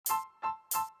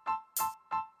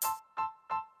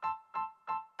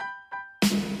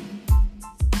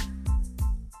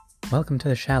Welcome to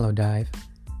the Shallow Dive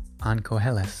on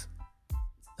Koheles,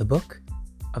 the book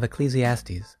of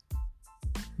Ecclesiastes.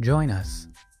 Join us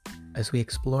as we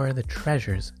explore the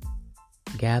treasures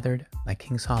gathered by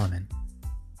King Solomon.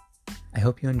 I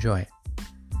hope you enjoy it.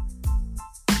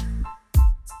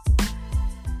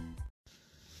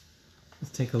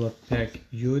 Let's take a look. Perek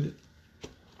Yud,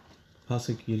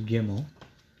 Pasuk Yud Gimel,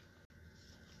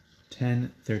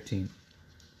 10:13.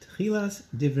 Tchilas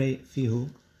divrei fihu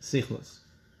sichlos.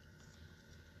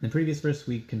 In the previous verse,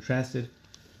 we contrasted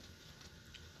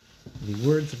the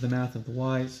words of the mouth of the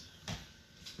wise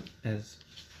as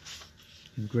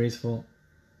graceful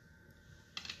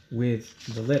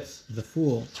with the lips of the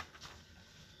fool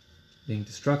being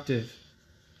destructive,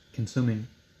 consuming.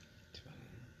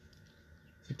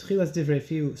 So, tchilas divrei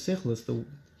fihu sichlos, the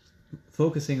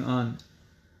focusing on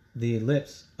the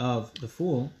lips of the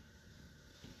fool,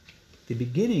 the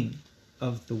beginning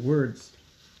of the words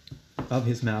of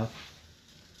his mouth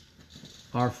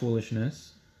are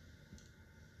foolishness.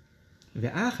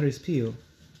 Ve'achris piu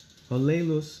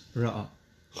holelus ra'a,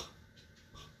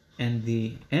 and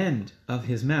the end of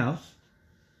his mouth,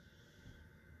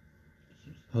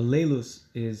 holelus,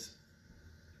 is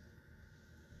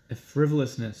a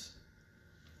frivolousness,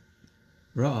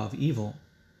 ra'a, of evil.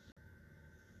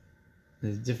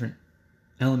 There's different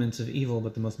elements of evil,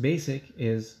 but the most basic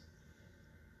is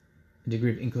a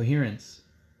degree of incoherence.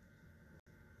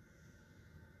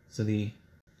 So the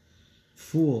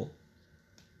fool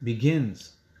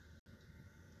begins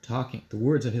talking, the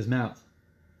words of his mouth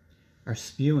are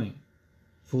spewing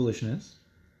foolishness,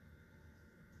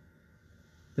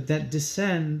 but that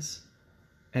descends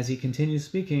as he continues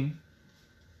speaking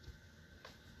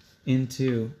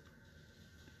into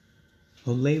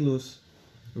holelus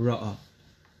ra'a,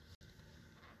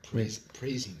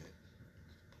 praising it.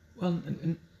 Well,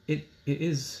 it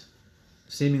is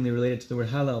seemingly related to the word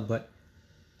halal, but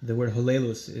the word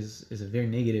holelus is a very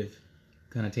negative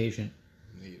connotation.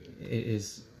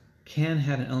 It can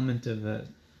have an element of a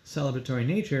celebratory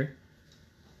nature,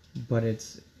 but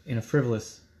it's in a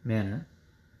frivolous manner.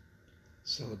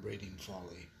 Celebrating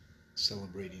folly,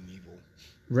 celebrating evil.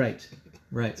 Right.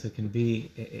 So it can be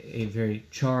a very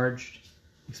charged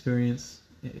experience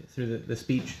through the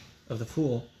speech of the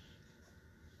fool.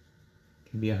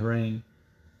 It can be a harangue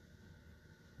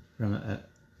from a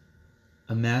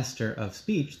master of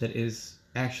speech that is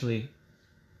actually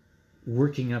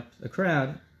working up the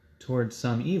crowd towards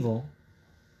some evil.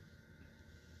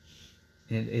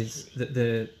 And it is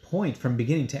the point from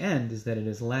beginning to end is that it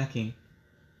is lacking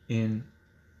in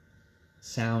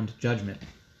sound judgment.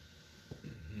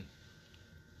 Mm-hmm.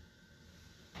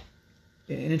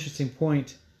 An interesting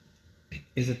point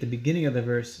is that the beginning of the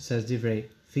verse says divrei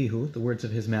fihu, the words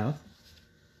of his mouth,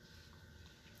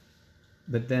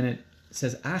 but then it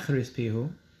says achris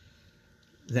pihu,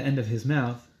 the end of his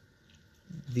mouth.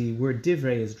 The word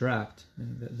divrei is dropped.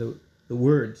 The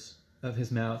words of his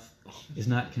mouth is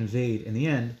not conveyed in the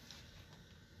end.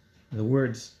 The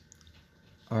words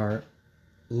are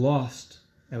lost,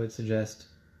 I would suggest,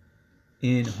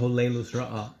 in holelus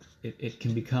ra'a. It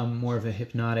can become more of a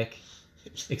hypnotic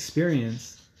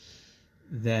experience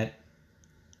that,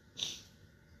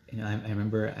 I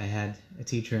remember I had a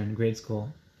teacher in grade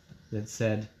school that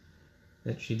said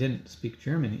that she didn't speak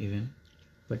German even,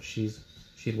 but she'd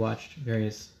watched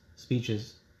various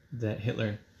speeches that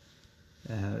Hitler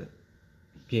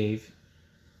gave,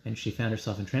 and she found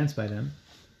herself entranced by them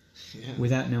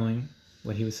without knowing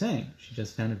what he was saying. She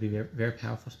just found him to be a very, very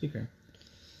powerful speaker.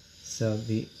 So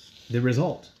the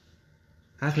result,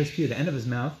 achris piu, the end of his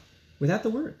mouth, without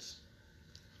the words.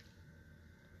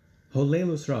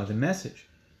 Holelus ra, the message,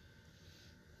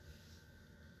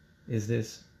 is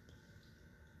this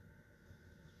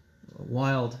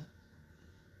wild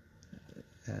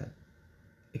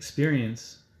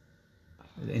experience,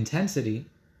 intensity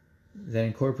that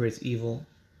incorporates evil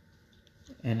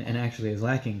and actually is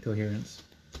lacking coherence.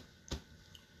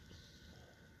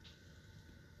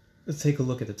 Let's take a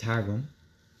look at the Targum.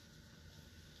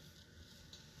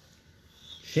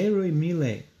 Sherui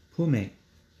mile pume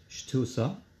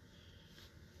shtusa,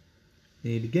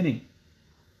 the beginning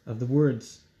of the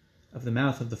words of the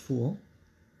mouth of the fool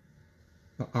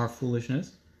are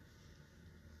foolishness.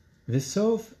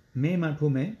 Visof meiman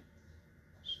pume,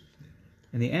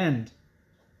 and the end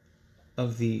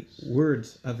of the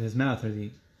words of his mouth, or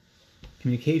the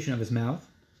communication of his mouth,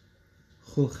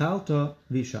 chulchalta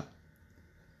visha,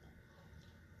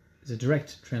 is a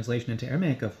direct translation into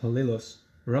Aramaic of holelus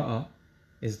ra'a,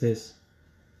 is this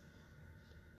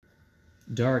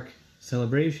dark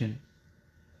celebration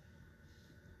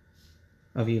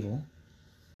of evil.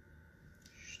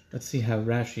 Let's see how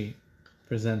Rashi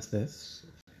presents this.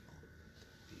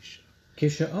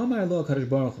 Kisha Omar Lo Kadosh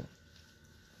Baruch Hu,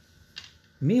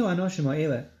 Mihu Anoshim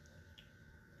Ha'ele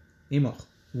Imoch.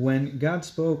 When God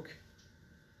spoke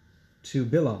to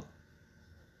Bilam,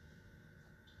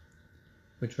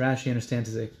 which Rashi understands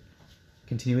as a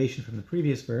continuation from the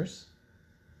previous verse,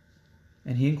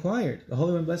 and he inquired, the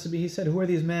Holy One, blessed be He, said, who are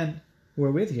these men who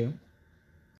are with you?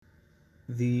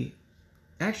 The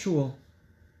actual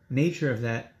nature of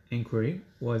that inquiry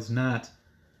was not,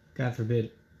 God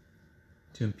forbid,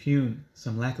 to impugn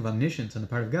some lack of omniscience on the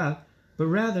part of God, but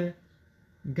rather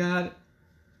God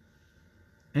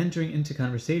entering into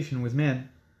conversation with man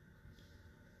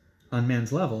on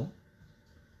man's level.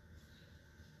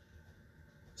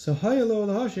 So, Hayalo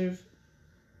Lahashiv,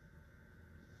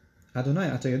 Adonai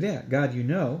Atayodea, God, you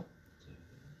know,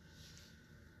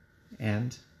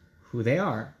 and who they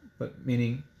are, but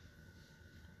meaning,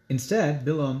 instead,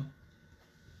 Bilam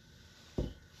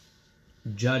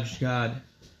judged God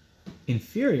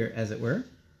inferior, as it were.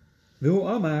 V'hu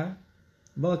Amar,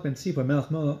 Balak ben Tzipor Melech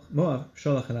Moav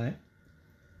Sholach Elai.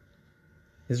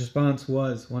 His response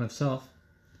was one of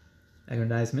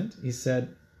self-aggrandizement. He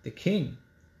said, the king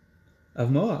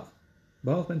of Moab,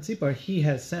 Balak ben Tzipor, he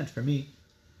has sent for me.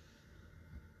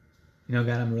 You know,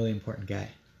 God, I'm a really important guy.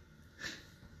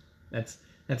 That's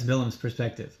Bilam's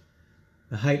perspective.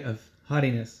 The height of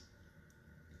haughtiness.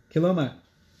 Kilomar,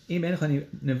 im encha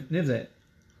nivzeh.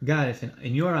 God, if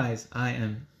in your eyes I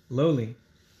am lowly,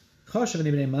 choshev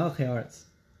nibnei malchei haaretz,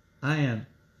 I am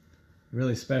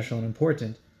really special and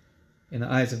important in the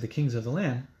eyes of the kings of the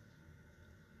land.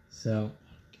 So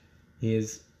he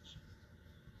is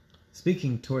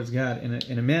speaking towards God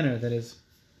in a manner that is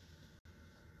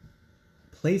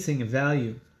placing a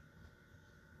value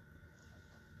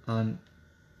on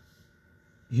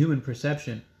human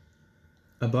perception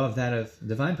above that of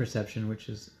divine perception, which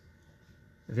is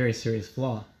a very serious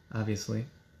flaw, obviously.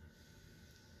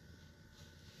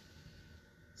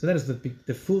 So that is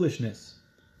the foolishness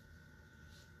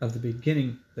of the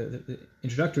beginning, the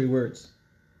introductory words,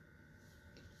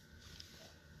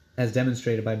 as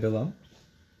demonstrated by Bilam.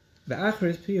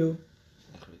 Ve'achris piu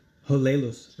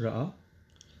holelus ra'ah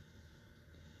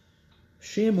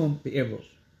shemum be'irvus.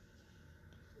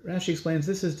 Rashi explains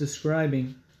this is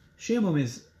describing, shemum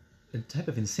is a type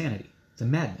of insanity. It's a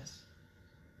madness.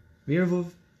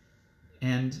 Ve'irvuv,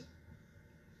 and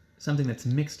something that's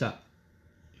mixed up,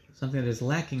 something that is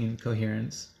lacking in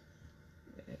coherence.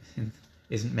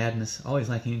 Isn't madness always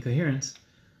lacking in coherence?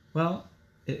 Well,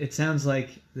 it sounds like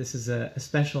this is a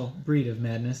special breed of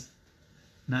madness,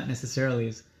 not necessarily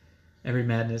is every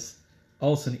madness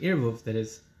also an irvuv that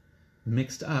is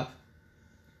mixed up.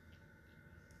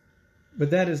 But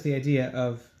that is the idea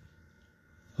of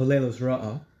holelos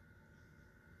ra'ah.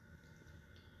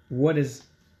 What is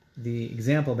the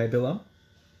example by Bilam?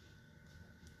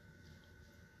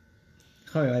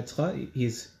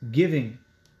 He's giving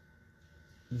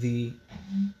the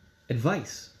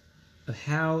advice of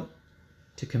how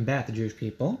to combat the Jewish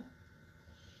people.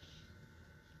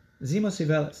 Zimos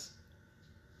Ivelis,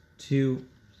 to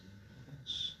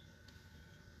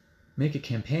make a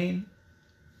campaign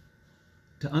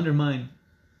to undermine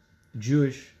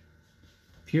Jewish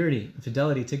purity and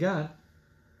fidelity to God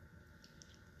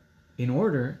in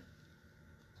order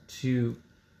to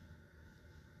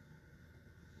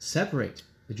separate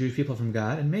the Jewish people from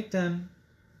God and make them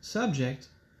subject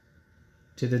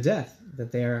to the death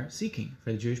that they are seeking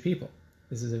for the Jewish people.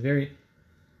 This is a very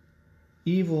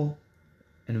evil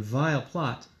and vile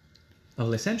plot of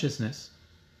licentiousness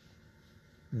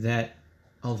that,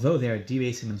 although they are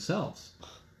debasing themselves,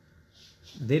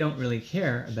 they don't really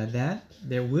care about that.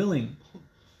 They're willing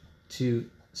to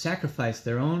sacrifice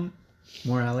their own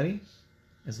morality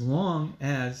as long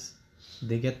as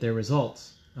they get their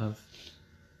results of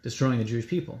destroying the Jewish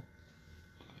people.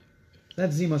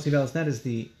 That's Zimos Ivelis. That is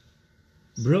the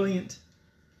brilliant,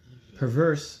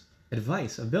 perverse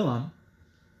advice of Bilam.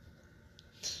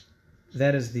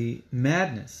 That is the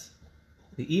madness,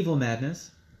 the evil madness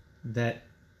that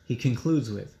he concludes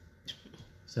with.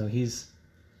 So he's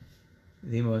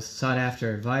the most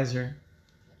sought-after advisor,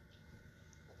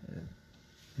 a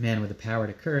man with the power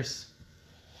to curse.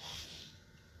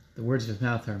 The words of his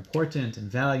mouth are important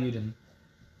and valued in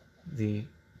the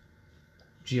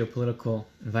geopolitical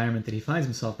environment that he finds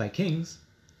himself by kings.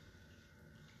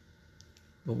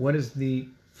 But what is the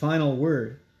final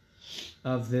word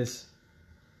of this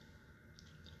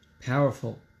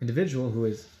powerful individual who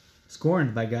is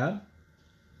scorned by God?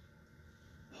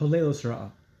 Holelos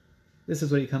ra'ah. This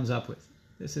is what he comes up with.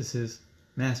 This is his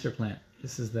master plan.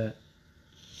 This is the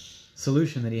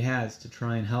solution that he has to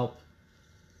try and help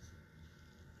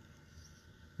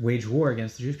wage war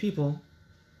against the Jewish people,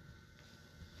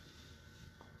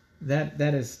 that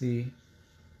is the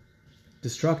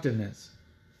destructiveness,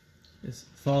 this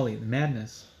folly, the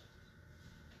madness,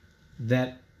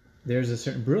 that there's a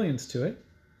certain brilliance to it.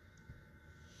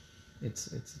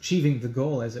 It's achieving the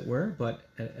goal, as it were, but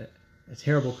at a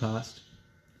terrible cost.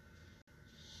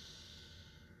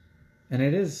 And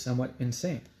it is somewhat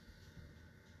insane.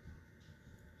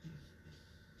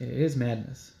 It is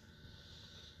madness.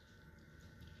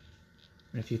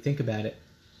 And if you think about it,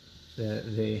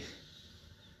 the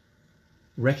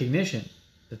recognition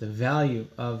that the value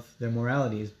of their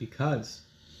morality is because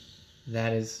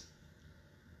that is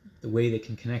the way they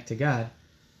can connect to God,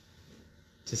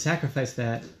 to sacrifice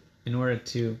that in order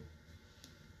to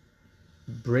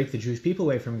break the Jewish people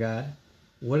away from God,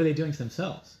 what are they doing to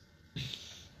themselves? I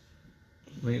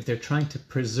mean, if they're trying to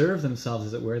preserve themselves,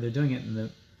 as it were, they're doing it in the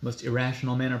most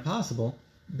irrational manner possible,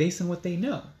 based on what they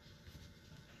know.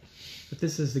 But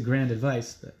this is the grand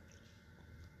advice, the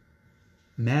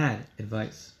mad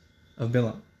advice of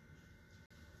Bilam.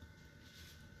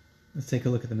 Let's take a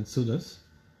look at the Metzudos.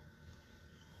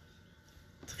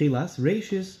 Tchilas,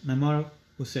 Reishis, Memarav,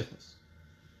 Usichos.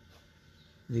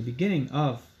 The beginning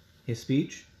of his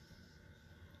speech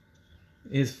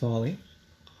is folly.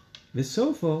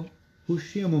 Visofo, hu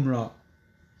shi'umum ra.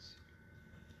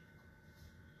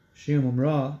 Shi'umum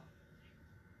ra,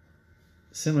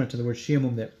 similar to the word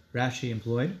shi'umum that Rashi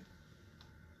employed,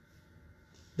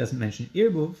 doesn't mention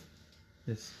irbuv,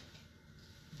 this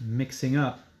mixing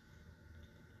up,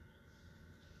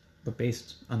 but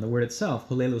based on the word itself,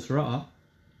 hulelus ra,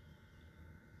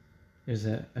 there's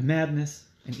a madness,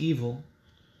 an evil.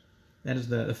 That is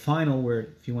the final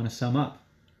word, if you want to sum up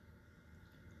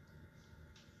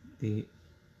the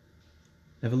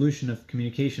evolution of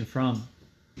communication from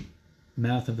the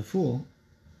mouth of the fool.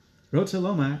 Rotze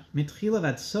lomar mitchila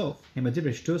vad sof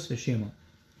hemadibre shtus v'shimo.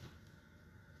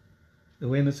 The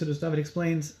way Metzudos David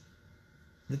explains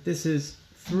that this is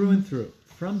through and through,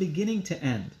 from beginning to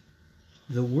end.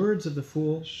 The words of the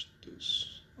fool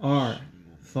are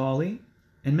folly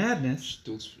and madness.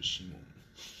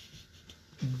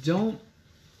 Don't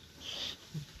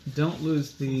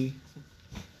lose the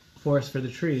forest for the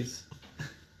trees.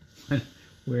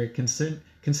 We're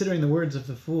considering the words of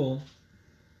the fool.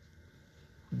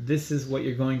 This is what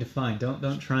you're going to find.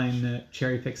 Don't try and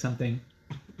cherry pick something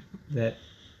that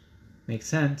makes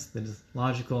sense, that is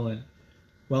logical and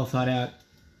well thought out.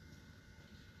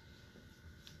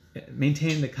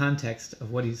 Maintain the context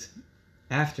of what he's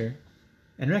after,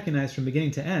 and recognize from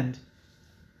beginning to end,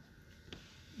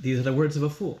 these are the words of a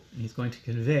fool. And he's going to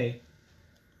convey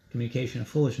communication of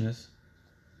foolishness.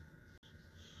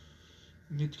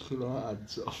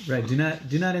 Right. Do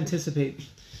not anticipate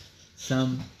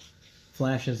some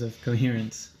flashes of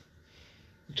coherence.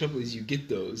 The trouble is, you get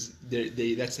those.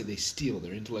 That's how they steal.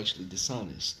 They're intellectually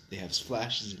dishonest. They have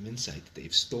flashes of insight that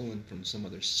they've stolen from some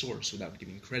other source without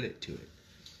giving credit to it.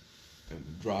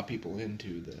 And draw people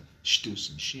into the shtus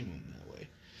and shimon that way.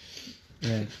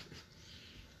 Right.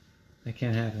 That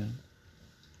can't happen.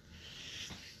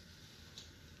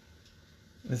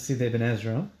 Let's see the Ibn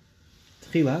Ezra.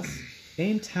 Tchilas,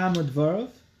 ein tam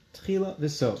ledvarov, tchila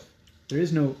v'sof. There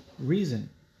is no reason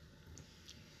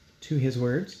to his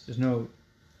words. There's no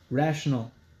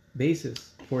rational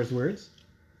basis for his words.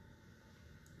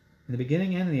 In the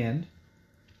beginning and in the end,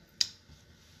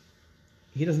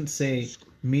 he doesn't say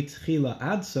mitchila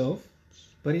ad sof,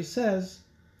 but he says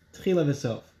tchila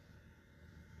v'sof,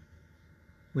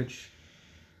 which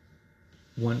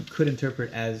one could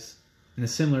interpret as, in a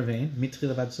similar vein,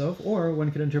 mitchila ad sof, or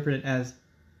one could interpret it as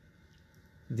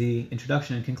the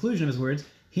introduction and conclusion of his words.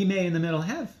 He may in the middle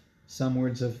have some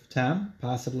words of tam,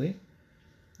 possibly,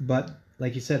 but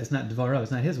like you said, it's not dvarav,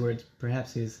 it's not his words.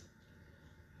 Perhaps he's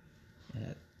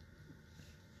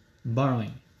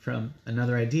borrowing from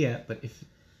another idea, but if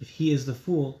he is the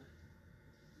fool,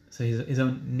 so his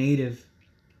own native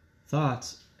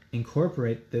thoughts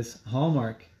incorporate this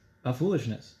hallmark of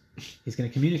foolishness. He's going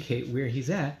to communicate where he's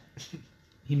at.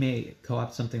 He may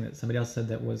co-opt something that somebody else said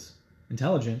that was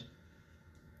intelligent,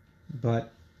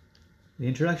 but the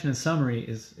introduction and summary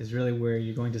is really where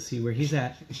you're going to see where he's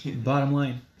at. Bottom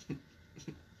line,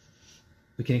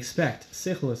 we can expect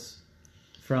sichlus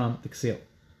from the ksil.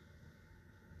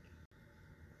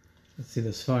 Let's see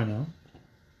this far now.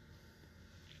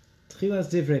 Tchilas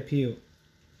divrei piu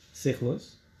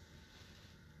sichlus.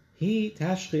 He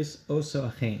tashchis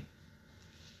oso achein.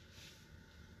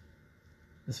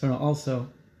 This far also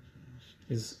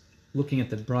is looking at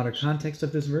the broader context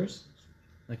of this verse,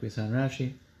 like we saw in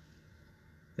Rashi,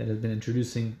 that has been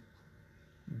introducing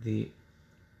the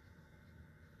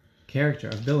character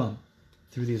of Bilam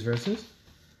through these verses.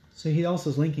 So he also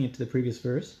is linking it to the previous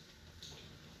verse.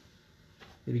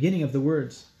 The beginning of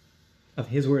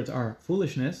his words are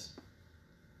foolishness,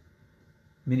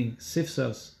 meaning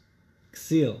sifsos,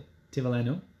 ksil,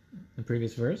 tivalenu, the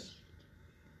previous verse,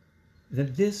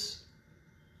 that this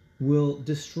will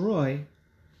destroy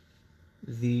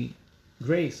the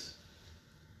grace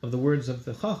of the words of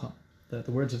the chacham,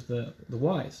 the words of the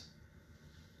wise.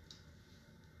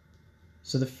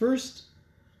 So the first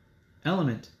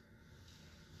element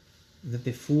that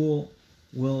the fool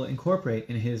will incorporate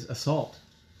in his assault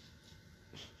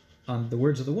on the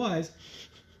words of the wise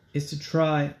is to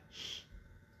try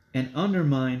and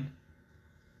undermine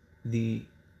the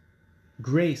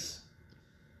grace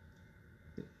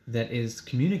that is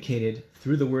communicated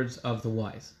through the words of the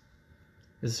wise.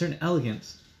 There's a certain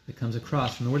elegance that comes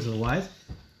across from the words of the wise.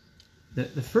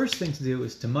 The first thing to do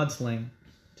is to mudsling,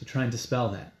 to try and dispel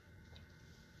that.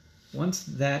 Once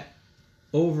that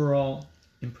overall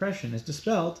impression is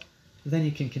dispelled, then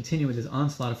he can continue with his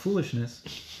onslaught of foolishness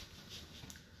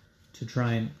to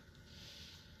try and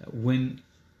win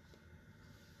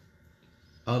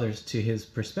others to his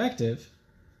perspective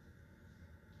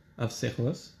of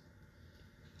sichlos.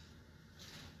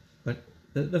 But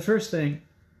the first thing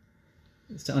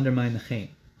is to undermine the chen,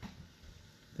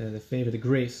 the favor, the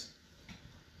grace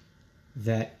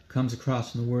that comes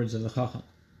across from the words of the chacham.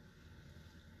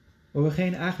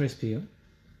 U'v'chein achris piyu,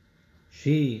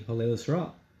 she holelus ra.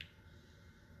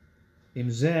 Im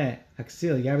zeh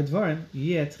haksil yar b'dvarim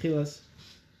yeh tchilas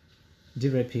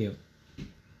divrei piyu.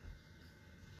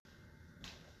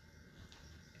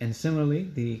 And similarly,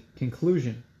 the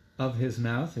conclusion of his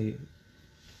mouth, the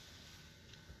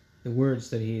words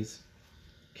that he's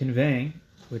conveying,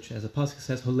 which, as the pasuk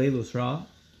says, holelus ra,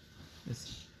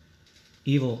 this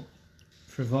evil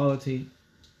frivolity.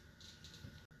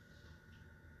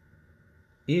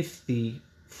 If the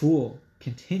fool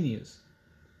continues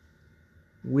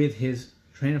with his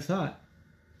train of thought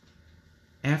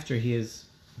after he has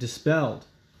dispelled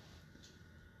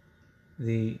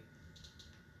the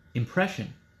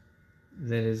impression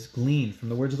that is gleaned from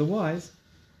the words of the wise,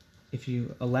 if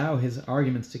you allow his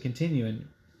arguments to continue and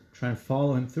try and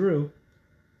follow him through,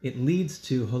 it leads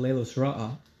to holelus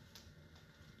ra'ah,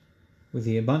 with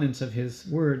the abundance of his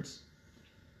words,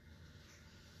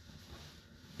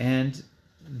 and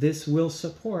this will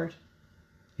support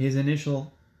his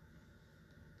initial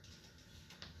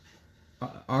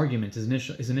argument,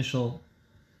 his initial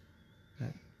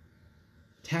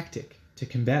tactic to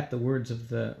combat the words of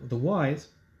the wise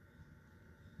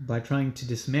by trying to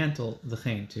dismantle the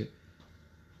chen, to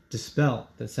dispel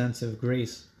the sense of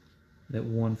grace that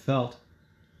one felt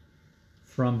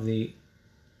from the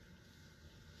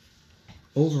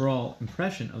overall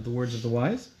impression of the words of the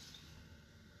wise.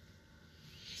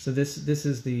 So this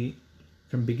is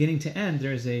from beginning to end,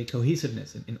 there is a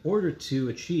cohesiveness. In order to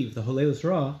achieve the holelus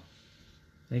ra,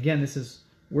 and again, this is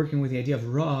working with the idea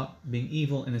of ra being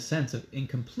evil in a sense of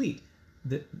incomplete.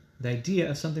 The idea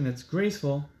of something that's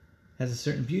graceful has a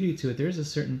certain beauty to it. There is a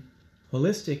certain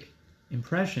holistic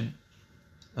impression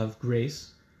of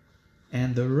grace,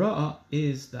 and the ra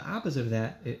is the opposite of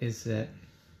that. It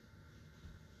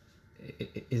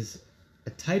is a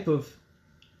type of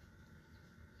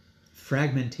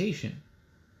fragmentation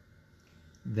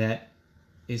that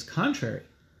is contrary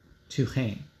to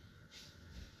chen.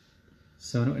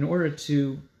 So in order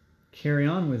to carry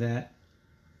on with that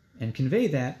and convey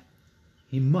that,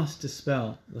 he must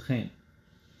dispel the chen.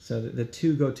 So the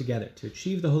two go together. To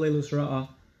achieve the holelus ra'ah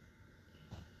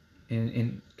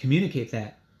and communicate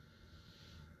that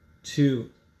to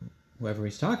whoever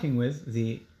he's talking with,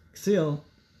 the ksil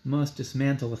must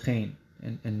dismantle the chen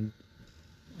and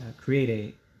create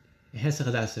a hesed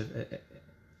hadas,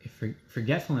 a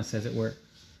forgetfulness, as it were,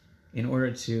 in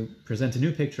order to present a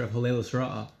new picture of holelus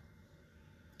ra'ah,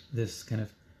 this kind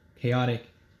of chaotic,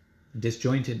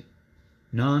 disjointed,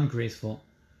 non-graceful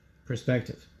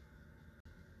perspective.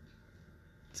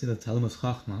 See the Talmud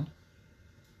Chachma.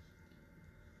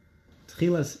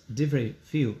 Tchilas divrei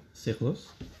fiu sichlos,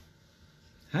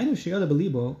 hainu sheyoda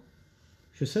belibo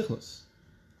shu sichlos,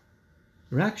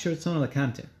 rak sheratzon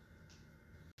lakante.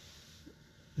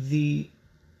 The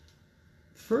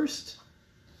first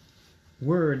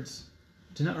words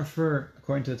do not refer,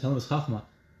 according to the Talmud Chachma,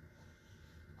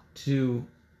 to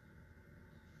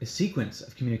a sequence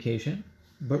of communication,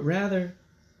 but rather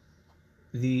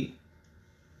the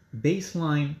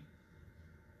baseline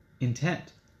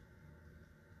intent.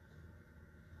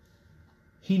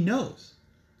 He knows.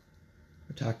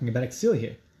 We're talking about Exil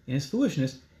here. In his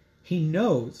foolishness, he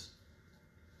knows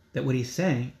that what he's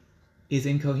saying is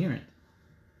incoherent.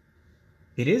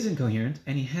 it is incoherent,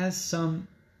 and he has some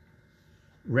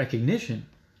recognition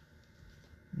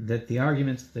that the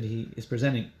arguments that he is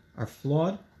presenting are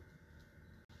flawed.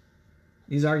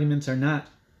 These arguments are not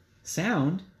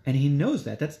sound, and he knows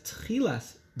that. That's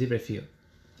tchilas divrei fiyu.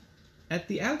 At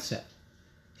the outset,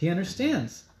 he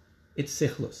understands it's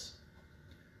sichlus.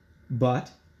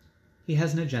 But he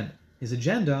has an agenda. His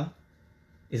agenda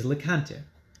is lekanter.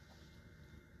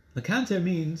 Lekanter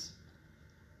means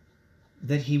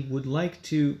that he would like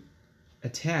to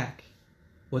attack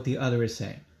what the other is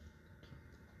saying.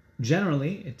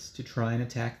 Generally, it's to try and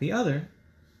attack the other,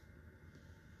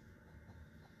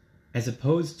 as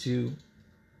opposed to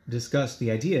discuss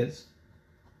the ideas.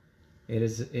 It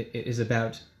is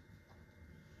about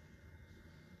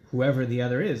whoever the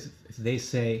other is. If they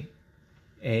say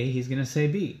A, he's going to say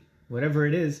B. Whatever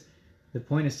it is, the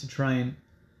point is to try and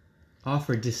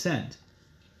offer dissent,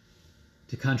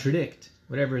 to contradict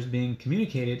whatever is being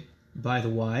communicated by the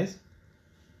wise,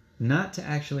 not to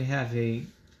actually have a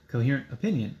coherent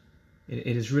opinion.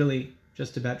 It is really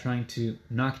just about trying to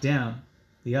knock down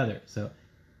the other. So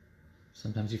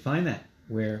sometimes you find that,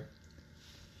 where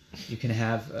you can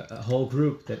have a whole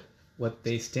group that what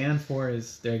they stand for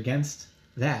is they're against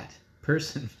that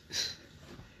person.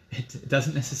 It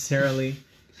doesn't necessarily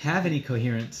have any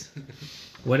coherence.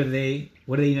 What are they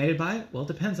united by? Well, it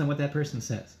depends on what that person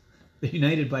says. They're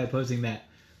united by opposing that,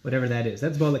 whatever that is.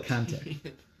 That's bolakante.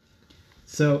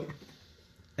 So,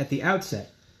 at the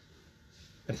outset,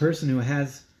 a person who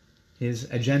has his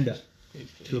agenda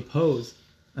to oppose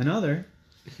another,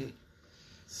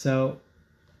 so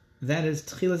that is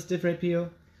tchilas divrei fiyu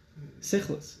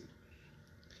sichlus.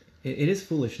 It is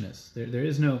foolishness. There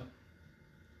is no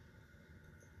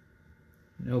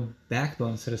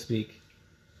backbone, so to speak,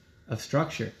 of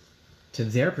structure to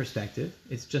their perspective.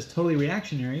 It's just totally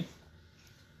reactionary,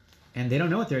 and they don't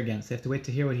know what they're against. They have to wait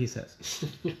to hear what he says.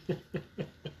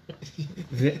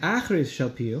 The achris shel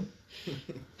piyu,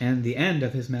 and the end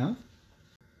of his mouth,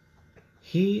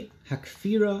 he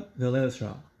hakfira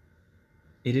v'leil.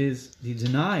 It is the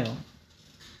denial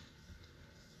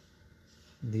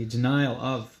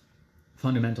of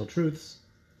fundamental truths,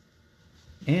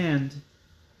 and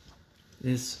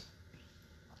this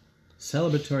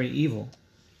celebratory evil.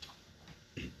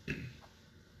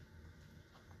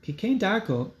 Kikein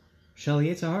darko shel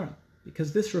yetzer hara,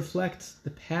 because this reflects the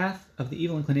path of the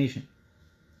evil inclination.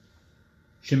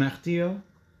 Shemachtiyo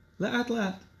le'at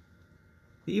le'at.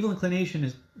 The evil inclination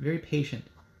is very patient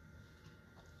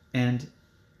and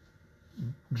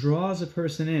draws a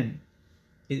person in.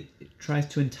 It tries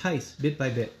to entice bit by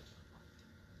bit.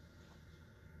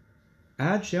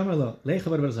 Ad she'omer lo lecha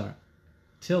b'razar,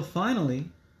 till finally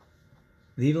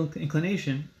the evil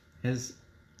inclination has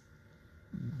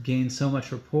gained so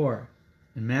much rapport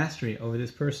and mastery over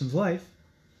this person's life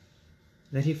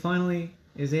that he finally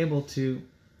is able to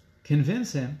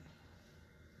convince him,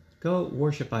 go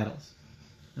worship idols.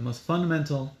 The most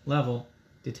fundamental level,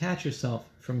 detach yourself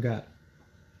from God.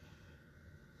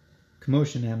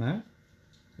 K'moshe ne'amar,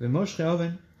 v'moshche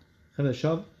oven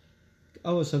chavashov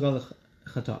avos hagal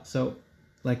chata. So,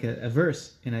 like a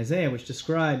verse in Isaiah which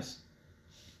describes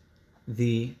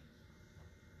the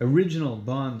original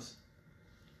bonds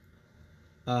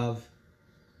of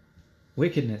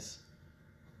wickedness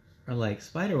are like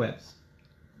spider webs.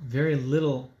 Very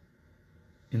little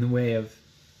in the way of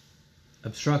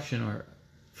obstruction or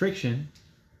friction,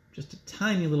 just a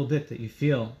tiny little bit that you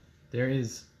feel there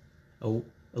is a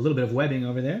little bit of webbing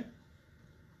over there,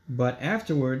 but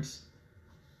afterwards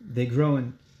they grow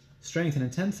in strength and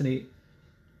intensity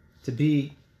to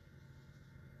be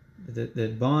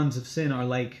the bonds of sin are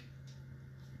like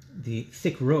the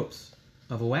thick ropes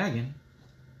of a wagon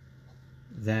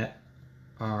that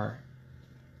are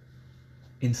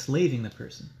enslaving the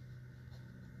person.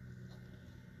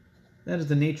 That is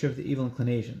the nature of the evil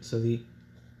inclination. So the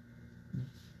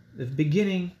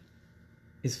beginning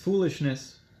is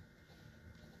foolishness,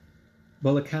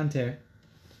 bolakanter,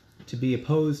 to be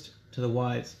opposed to the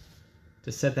wise,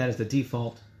 to set that as the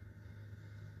default.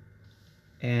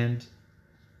 And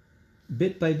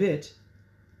bit by bit,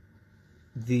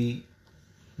 the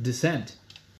dissent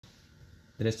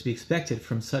that is to be expected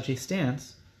from such a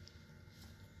stance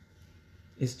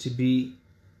is to be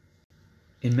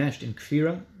enmeshed in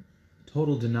kfira,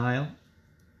 total denial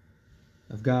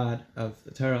of God, of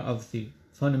the Torah, of the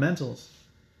fundamentals,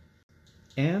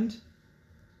 and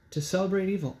to celebrate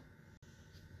evil.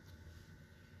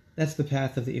 That's the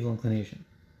path of the evil inclination.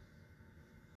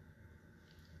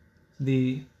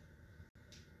 The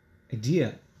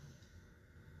idea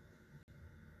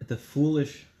that the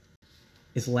foolish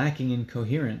is lacking in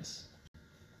coherence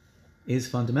is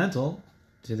fundamental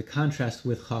to the contrast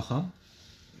with Chacham,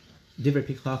 Divrei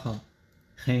Pi Chacham,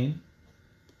 Chen,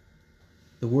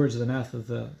 the words of the mouth of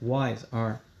the wise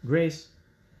are grace.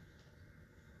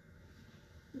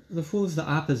 The fool is the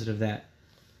opposite of that.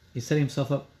 He's setting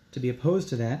himself up to be opposed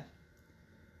to that,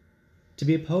 to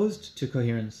be opposed to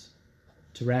coherence,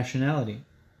 to rationality,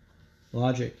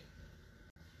 logic.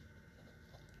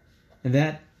 And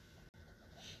that,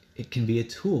 it can be a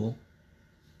tool,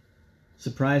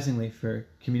 surprisingly, for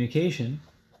communication.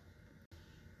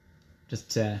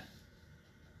 Just to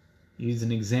use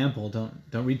an example,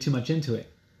 don't read too much into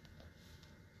it.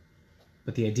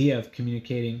 But the idea of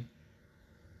communicating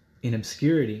in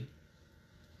obscurity,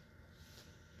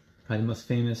 probably the most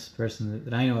famous person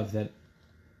that I know of that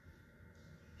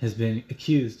has been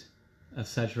accused of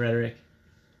such rhetoric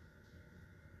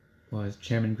was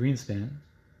Chairman Greenspan,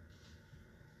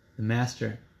 the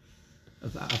master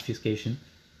of obfuscation.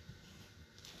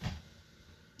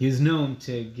 He was known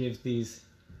to give these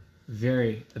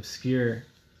very obscure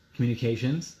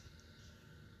communications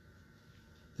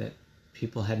that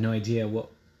people had no idea what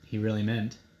he really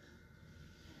meant.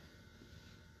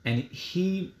 And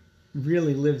he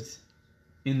really lived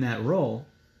in that role.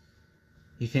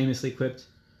 He famously quipped,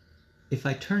 "If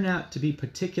I turn out to be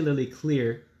particularly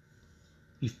clear,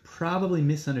 you've probably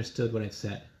misunderstood what I've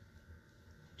said."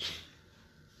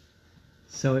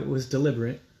 So it was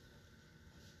deliberate.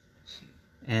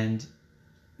 And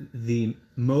the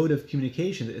mode of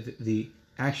communication, the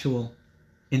actual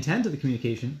intent of the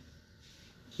communication,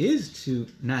 is to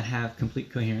not have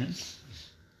complete coherence.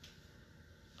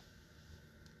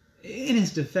 In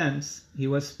his defense, he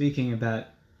was speaking about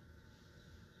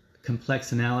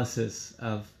complex analysis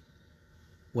of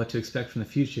what to expect from the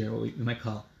future, what we might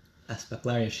call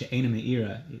aspeclaria she'ena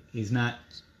me'ira. He's not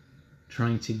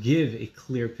trying to give a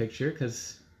clear picture,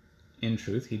 because in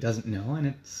truth he doesn't know,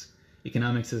 and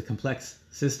economics is a complex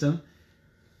system,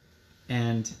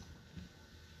 and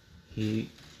he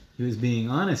was being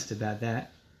honest about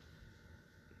that.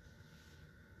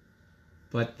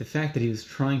 But the fact that he was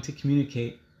trying to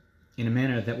communicate in a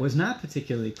manner that was not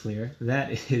particularly clear,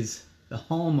 that is the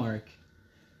hallmark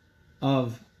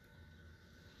of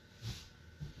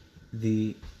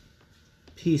the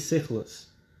pi sichlus,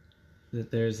 that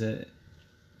there's a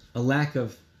lack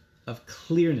of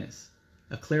clearness,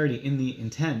 of clarity in the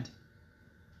intent.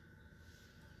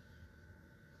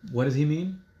 What does he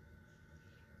mean?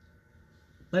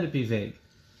 Let it be vague.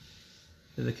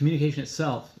 The communication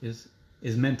itself is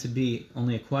meant to be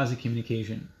only a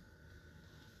quasi-communication.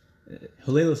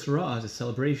 Hilelus Ra is a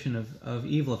celebration of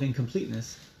evil, of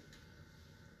incompleteness.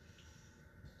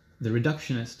 The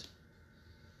reductionist.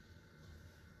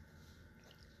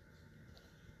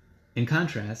 In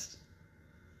contrast,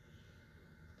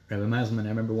 Rabbi Meiselman, I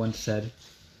remember, once said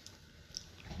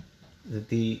that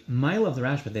the mile of the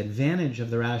Rashba, the advantage of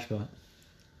the Rashba,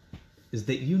 is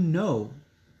that you know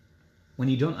when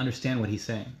you don't understand what he's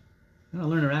saying. You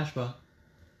want to learn a Rashba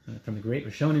from the great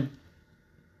Rishonim,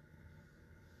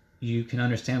 you can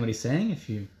understand what he's saying if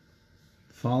you're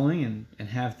following and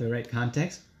have the right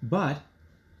context, but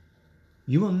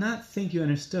you will not think you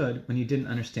understood when you didn't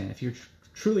understand. If you're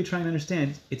truly trying to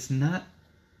understand, it's not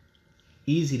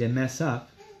easy to mess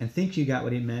up and think you got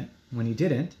what he meant when you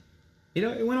didn't.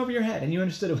 It went over your head, and you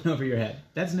understood it went over your head.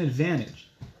 That's an advantage.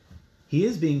 He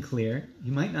is being clear.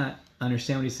 You might not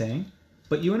understand what he's saying,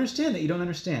 but you understand that you don't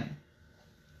understand.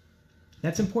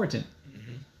 That's important.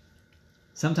 Mm-hmm.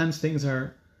 Sometimes things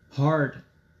are hard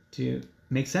to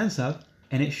make sense of,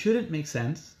 and it shouldn't make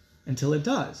sense until it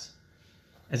does,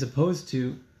 as opposed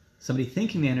to somebody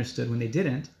thinking they understood when they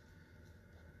didn't,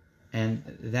 and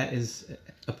that is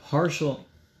a partial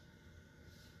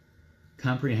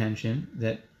comprehension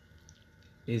that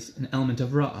is an element of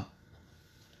Ra'ah.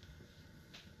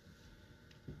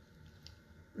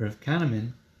 Rav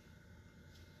Kahneman,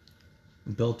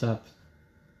 built up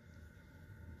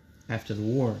after the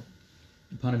war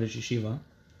in Panovich Yeshiva,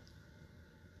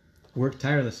 worked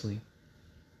tirelessly,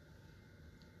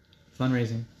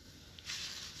 fundraising.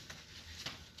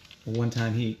 One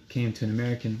time he came to an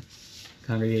American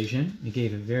congregation. He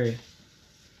gave a very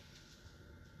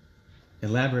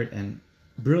elaborate and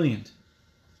brilliant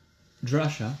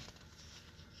drasha,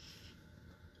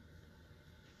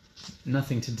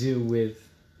 nothing to do with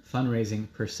fundraising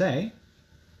per se,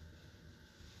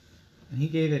 and he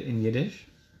gave it in Yiddish,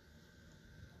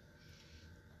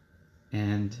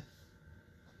 and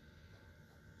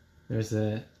there's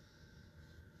a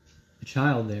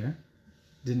child there,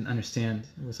 didn't understand,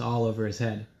 it was all over his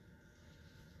head,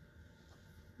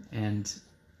 and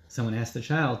someone asked the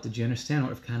child, "Did you understand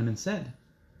what Rav Kahneman said?"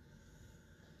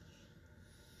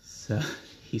 So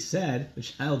the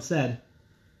child said,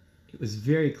 it was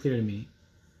very clear to me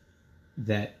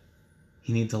that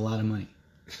he needs a lot of money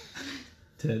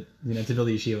to build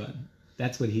a yeshiva.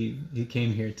 That's what he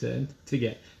came here to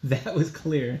get. That was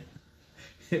clear.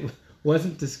 It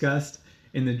wasn't discussed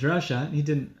in the drasha. He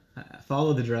didn't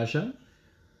follow the drasha,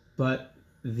 but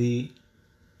the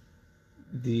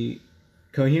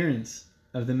coherence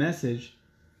of the message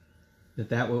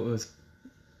that was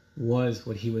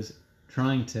what he was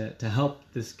trying to help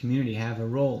this community have a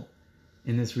role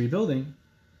in this rebuilding,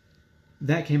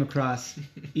 that came across,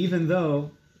 even though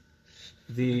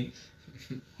the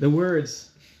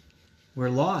words were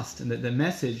lost and the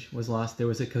message was lost. There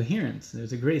was a coherence, there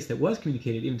was a grace that was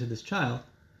communicated even to this child,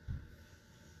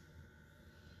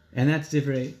 and that's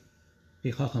divrei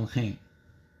Chacham Chaim.